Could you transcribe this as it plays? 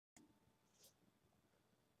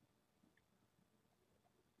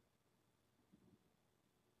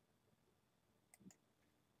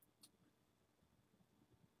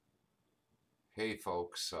Hey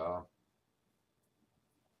folks,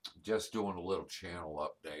 just doing a little channel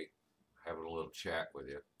update, having a little chat with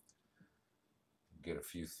you, get a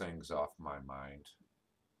few things off my mind.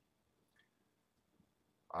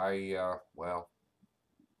 Well,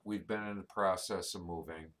 we've been in the process of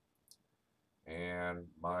moving, and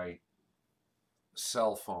my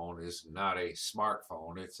cell phone is not a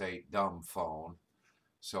smartphone, it's a dumb phone,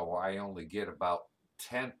 so I only get about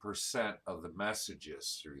 10% of the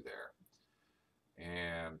messages through there.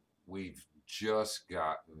 And we've just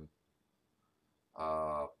gotten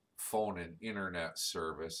phone and internet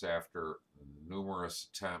service after numerous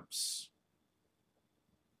attempts.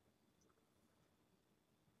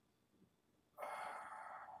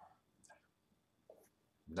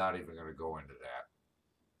 Not even going to go into that.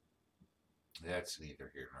 That's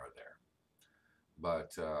neither here nor there.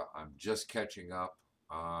 But I'm just catching up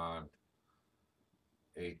on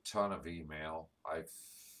a ton of email. I've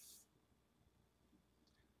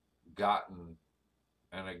gotten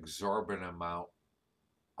an exorbitant amount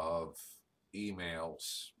of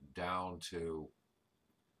emails down to,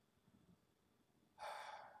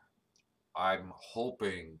 I'm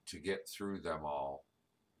hoping to get through them all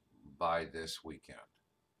by this weekend.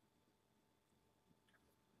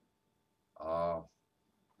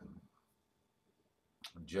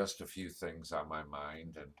 Just a few things on my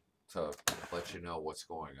mind, and to let you know what's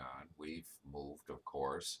going on. We've moved, of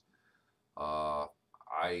course.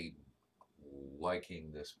 I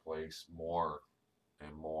liking this place more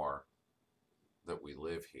and more that we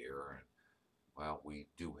live here, and well, we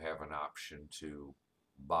do have an option to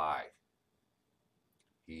buy.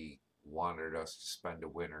 He wanted us to spend a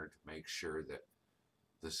winter to make sure that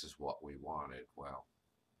this is what we wanted. Well,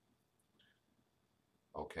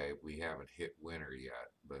 okay, we haven't hit winter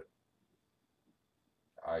yet, but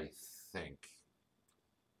I think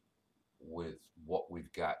with what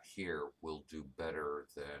we've got here, we'll do better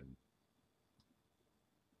than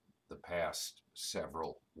the past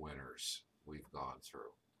several winters we've gone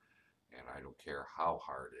through. And I don't care how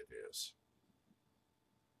hard it is.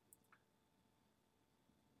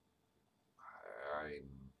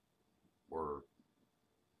 We're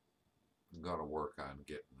going to work on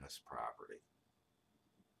getting this property.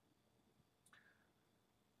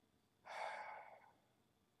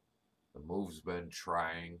 The move's been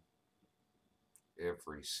trying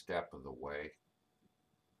every step of the way.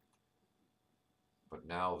 But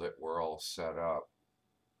now that we're all set up,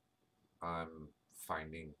 I'm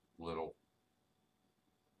finding little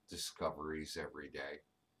discoveries every day.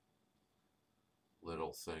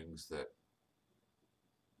 Little things that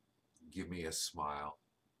give me a smile.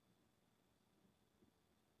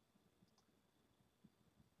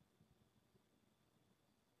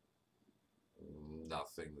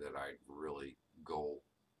 Nothing that I'd really go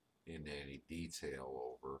into any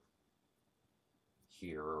detail over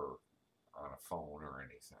here or on a phone or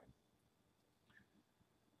anything.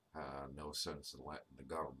 No sense in letting the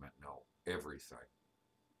government know everything.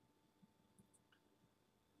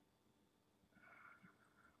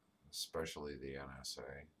 Especially the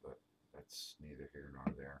NSA, but that's neither here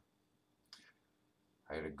nor there.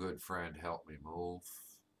 I had a good friend help me move.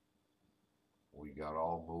 We got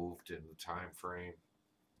all moved in the time frame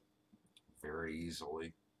very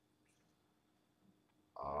easily.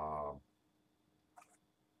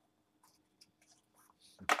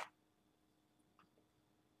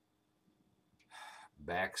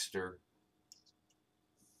 Baxter,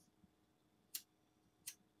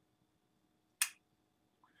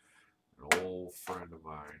 an old friend of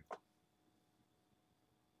mine,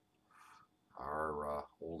 our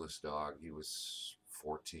oldest dog, he was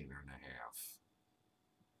 14 and a half.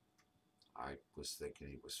 I was thinking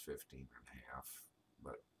he was 15 and a half,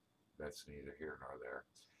 but that's neither here nor there.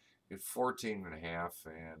 He was 14 and a half,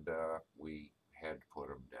 and we had to put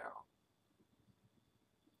him down.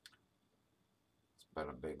 It's been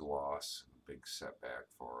a big loss, a big setback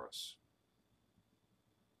for us.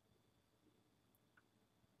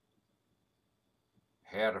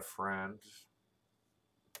 Had a friend,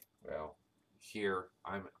 well, here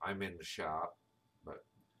I'm in the shop, but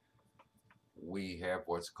we have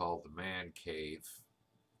what's called the man cave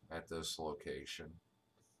at this location.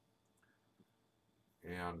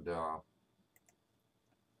 And,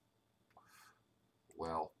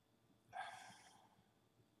 well,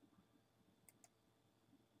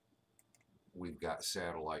 we've got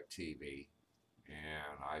satellite TV,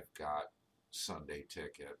 and I've got Sunday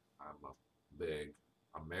Ticket. I'm a big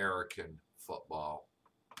American football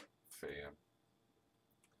fan.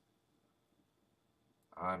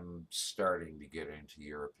 I'm starting to get into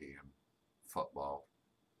European football.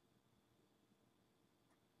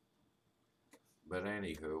 But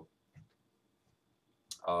anywho,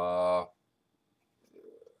 Uh,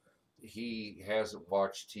 he hasn't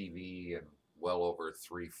watched TV in well over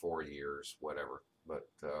 3, 4 years, whatever. But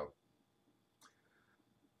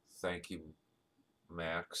thank you,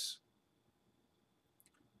 Max,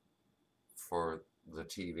 for the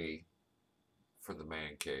TV, for the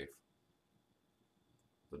man cave,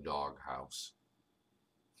 the dog house.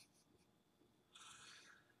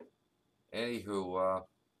 Anywho,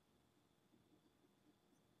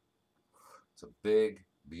 it's a big,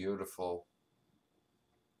 beautiful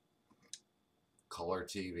color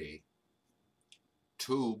TV.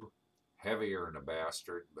 Tube, heavier than a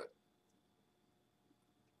bastard, but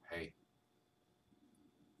hey,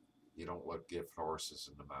 you don't let gift horses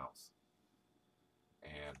in the mouth.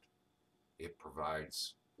 And it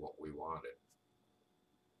provides what we wanted.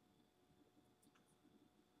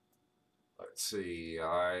 Let's see,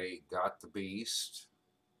 I got the Beast,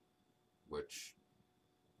 which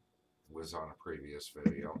was on a previous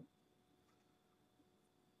video.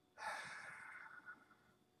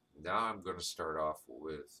 Now I'm going to start off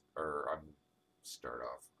with, I'm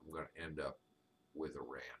going to end up with a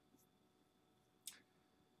rant.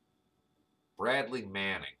 Bradley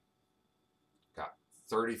Manning got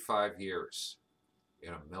 35 years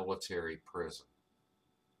in a military prison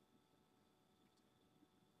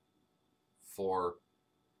for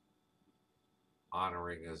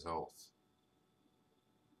honoring his oath.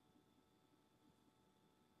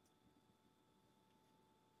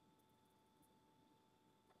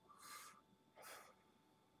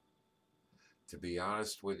 To be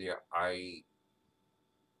honest with you, I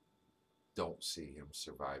don't see him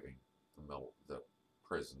surviving the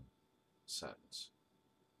prison sentence.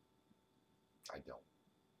 I don't.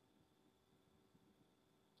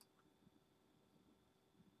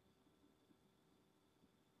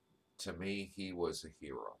 To me, he was a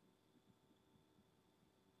hero.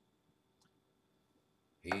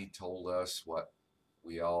 He told us what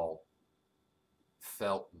we all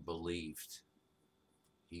felt and believed.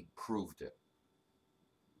 He proved it.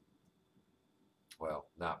 Well,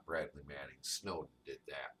 not Bradley Manning. Snowden did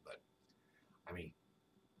that, but I mean,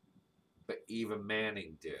 but even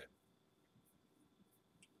Manning did.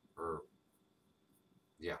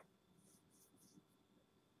 Yeah.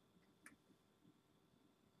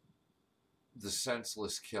 The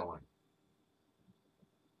senseless killing.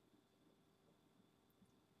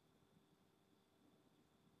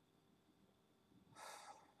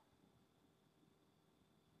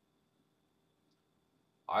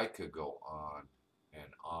 I could go on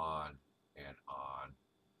and on and on,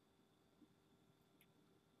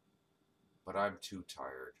 but I'm too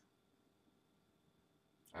tired.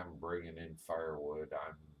 I'm bringing in firewood.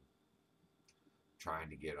 I'm trying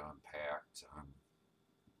to get unpacked. I'm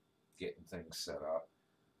getting things set up.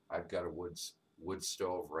 I've got a wood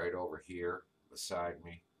stove right over here beside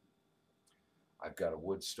me. I've got a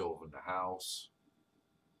wood stove in the house.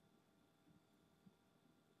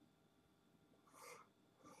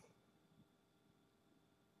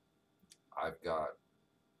 I've got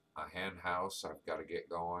a hen house I've got to get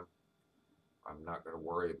going. I'm not going to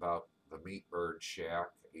worry about the meat bird shack,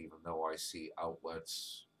 even though I see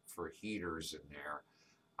outlets for heaters in there.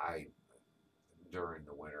 During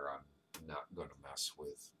the winter, I'm not going to mess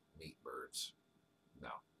with meat birds. No.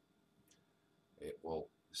 It will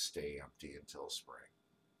stay empty until spring.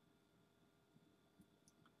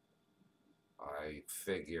 I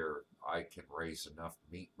figure I can raise enough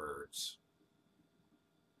meat birds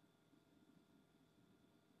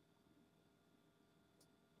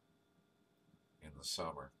in the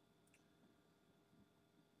summer.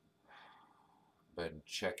 Been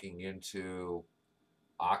checking into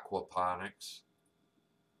aquaponics,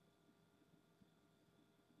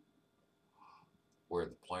 where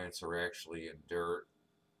the plants are actually in dirt.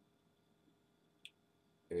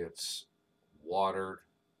 It's watered,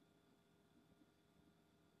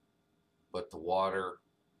 but the water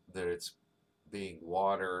that it's being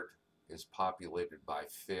watered is populated by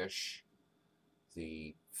fish.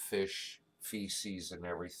 The fish feces and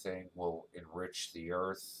everything will enrich the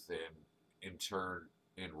earth and in turn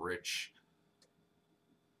enrich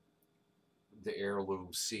the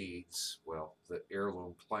heirloom seeds, well, the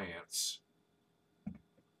heirloom plants,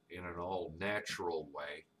 in an all natural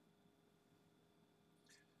way.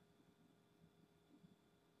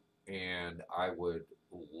 And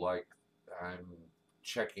I'm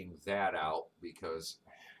checking that out because,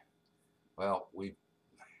 well,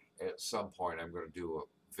 at some point I'm going to do a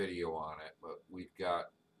video on it, but we've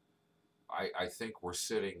got, I think we're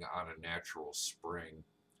sitting on a natural spring,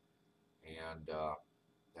 and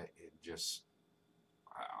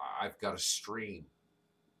I've got a stream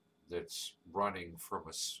that's running from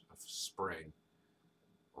a spring,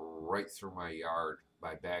 right through my yard,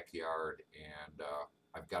 my backyard, and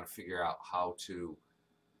I've got to figure out how to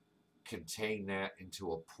contain that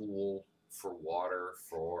into a pool for water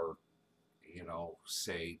for,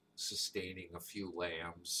 say, sustaining a few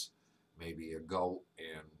lambs, maybe a goat,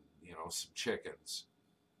 and, some chickens.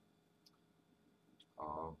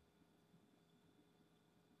 Um,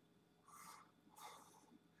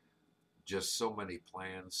 just so many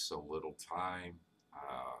plans, so little time.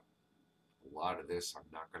 A lot of this I'm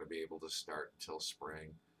not going to be able to start until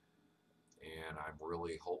spring. And I'm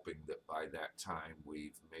really hoping that by that time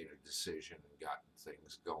we've made a decision and gotten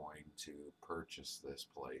things going to purchase this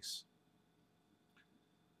place.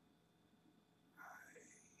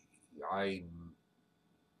 I,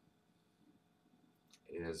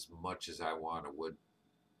 as much as I want a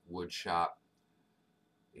wood shop,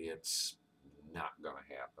 it's not going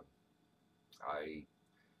to happen.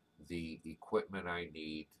 The equipment I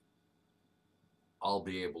need, I'll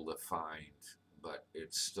be able to find, but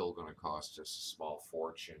it's still going to cost us a small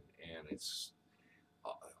fortune, and it's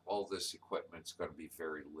all this equipment's going to be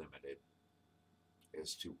very limited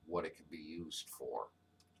as to what it can be used for.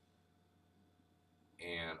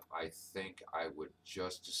 And I think I would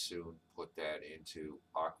just as soon put that into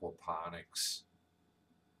aquaponics,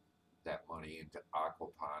 that money into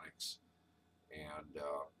aquaponics and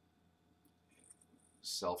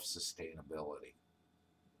self-sustainability.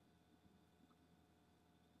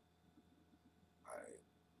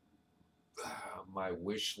 My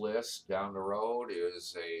wish list down the road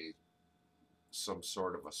is some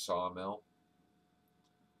sort of a sawmill.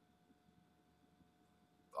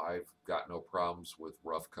 I've got no problems with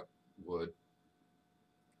rough cut wood.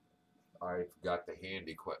 I've got the hand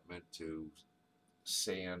equipment to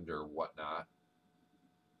sand or whatnot.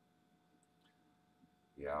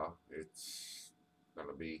 Yeah, it's going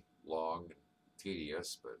to be long and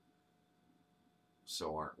tedious, but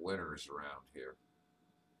so aren't winters around here.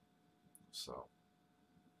 So,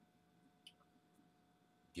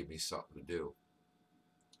 give me something to do.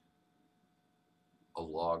 A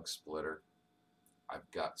log splitter. I've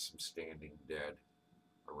got some standing dead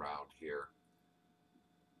around here.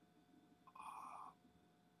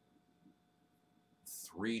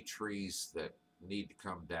 3 trees that need to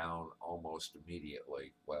come down almost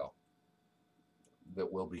immediately. Well,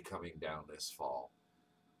 that will be coming down this fall.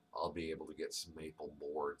 I'll be able to get some maple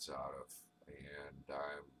boards out of, and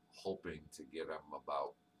I'm hoping to get them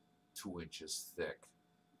about 2 inches thick.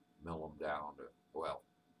 Mill them down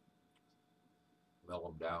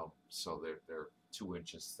so that they're 2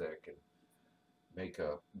 inches thick, and make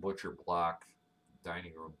a butcher block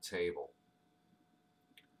dining room table.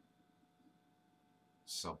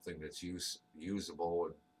 Something that's usable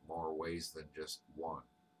in more ways than just one,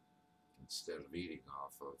 instead of eating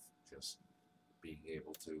off of, just being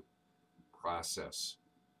able to process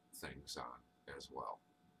things on as well.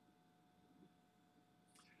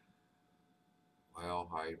 Well,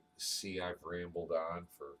 I see I've rambled on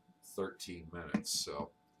for 13 minutes,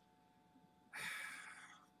 so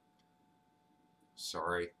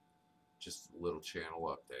sorry, just a little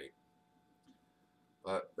channel update.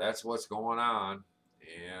 But that's what's going on,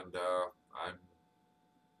 and I'm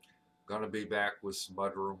going to be back with some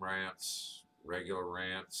mudroom rants, regular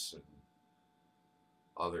rants, and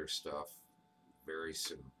other stuff very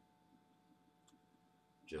soon.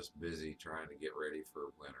 Just busy trying to get ready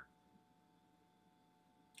for winter.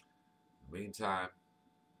 In the meantime,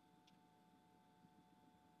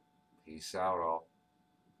 peace out all.